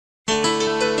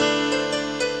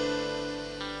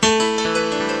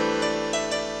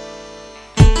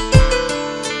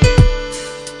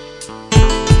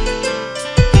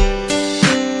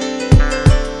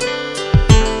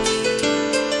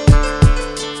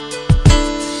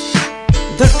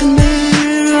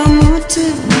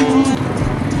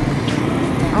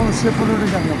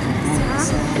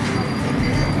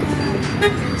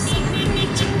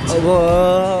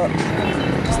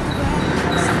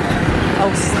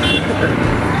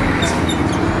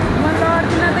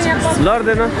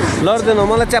लड्दैन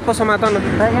मलाई च्याप्पो समात न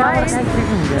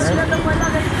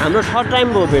हाम्रो थर्ड टाइम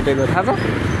भयो भेटेको थाहा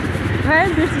छ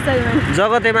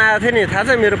जगतेमा आएको थियो नि थाहा छ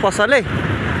मेरो पसलले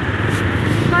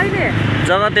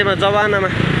जगतेमा जवानामा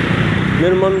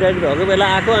मेरो मम्मी ड्याडी भएको बेला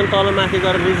आएको अनि तल माथि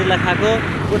गएर रिजिला खाएको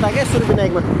उता के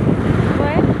सुरविनायकमा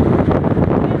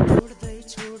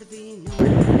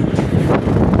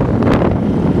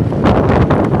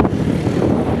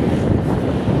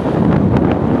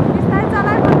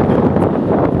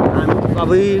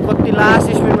अब कति लास्ट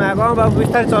स्पिडमा आएको बाबु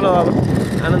बिस्तारै चलो अब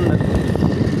आनन्द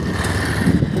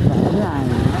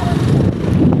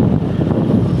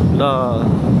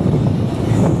ल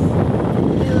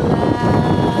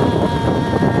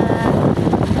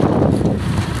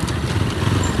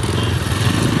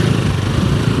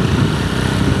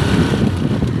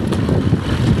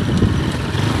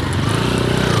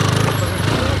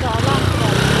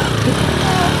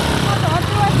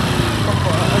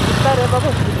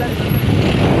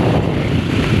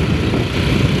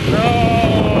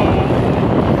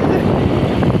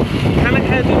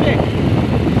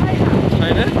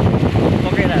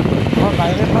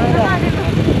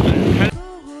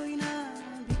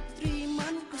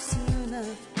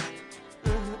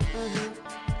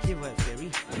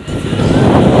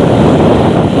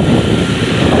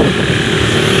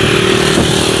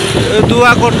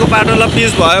दुवाकोटको बाटो ल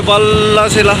पिच भयो बल्ल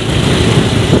चाहिँ ल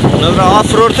नभए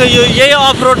अफ रोड थियो यही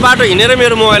अफ रोड बाटो हिँडेर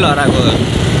मेरो मोबाइल हराएको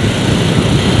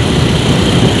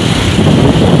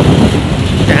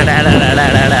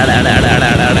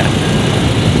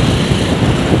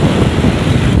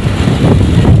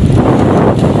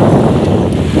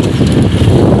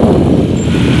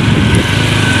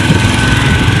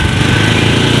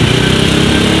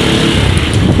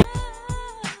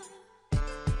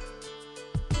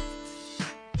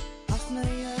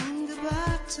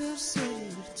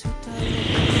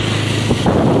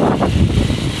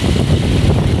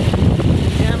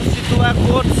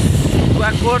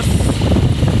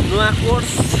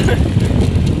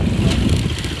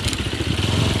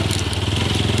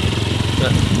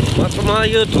मलाई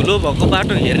यो धुलो भएको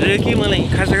बाटो हेरेर कि मलाई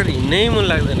खास गरी हिँड्नै मन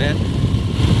लाग्दैन यार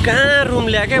कहाँ रुम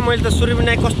ल्याए क्या मैले त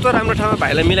सुरविनायक कस्तो राम्रो ठाउँमा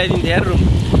भाइलाई मिलाइदिन्थेँ यार रुम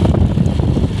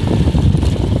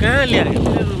कहाँ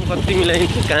ल्याएको रुम कति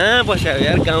मिलाइदिन्थ्यो कहाँ बस्यो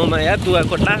यार गाउँमा यार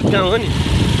दुवाकोट लास्ट गाउँ हो नि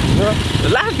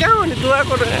लास्ट गाउँ हो नि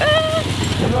दुवाकोट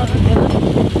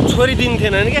छोरी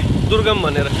दिन्थेन नि क्या दुर्गम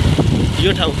भनेर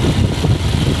यो ठाउँ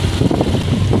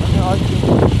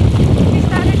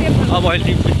अब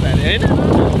अहिले बिस्तारै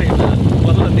होइन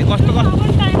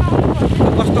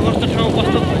कस्तो ठाउँ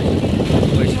कस्तो भयो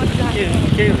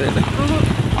केही हुँदैन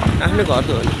आफ्नै घर त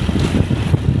हो नि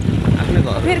आफ्नै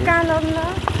घर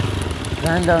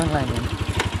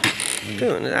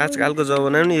त्यही भने आजकलको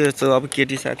जमानामा नि यस्तो अब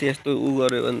केटी साथी यस्तो उ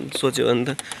गर्यो भने सोच्यो भने त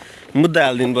मुद्दा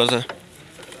हालिदिनुपर्छ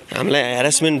हामीलाई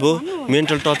ह्यारेसमेन्ट भयो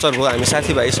मेन्टल टर्चर भयो हामी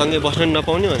साथीभाइ सँगै बस्न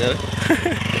नपाउने भनेर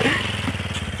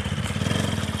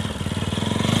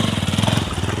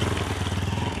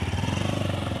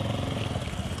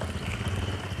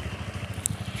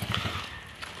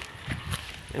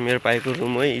मेरो भाइको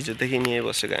रुम है हिजोदेखि नि यहीँ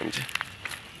बसेको हामी चाहिँ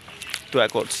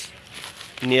दुवाकोट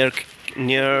नियर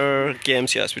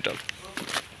केएमसी हस्पिटल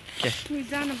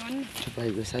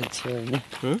भाइको साथ छ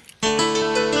होइन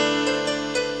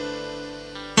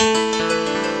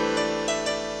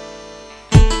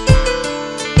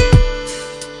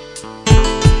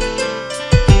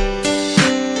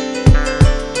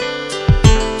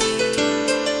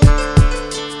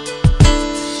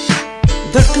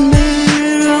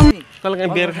कहिले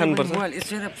काहीँ बियर खानुपर्छ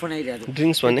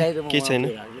ड्रिङ्क्स भने केही छैन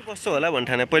कस्तो होला भन्ने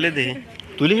ठाने पहिल्यैदेखि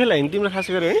धुली खेला हिँड्नु तिम्रो खास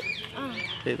गऱ्यो है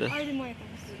त्यही त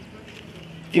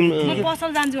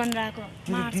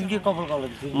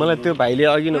मलाई त्यो भाइले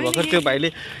अघि नै भर्खर त्यो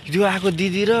भाइले यो आएको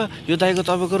दिदी र यो दाइको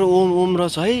तपाईँको र ओम ओम र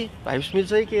छ है भाइ स्मिल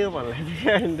चाहिँ के हो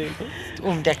भन्दै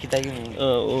ओम ट्याकी ताकी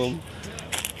ओम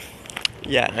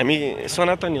या हामी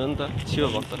सनातनी हो नि त शिव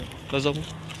भक्त ल जाउँ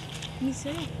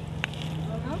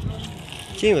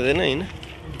केही हुँदैन होइन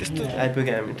त्यस्तो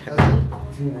आइपुग्यो हामी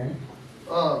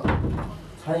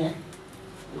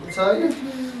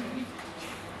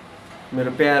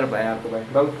मेरो प्यार भाइ अर्को भाइ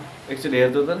बाबु एकचोटि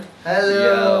हेर्छु त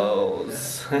हेलो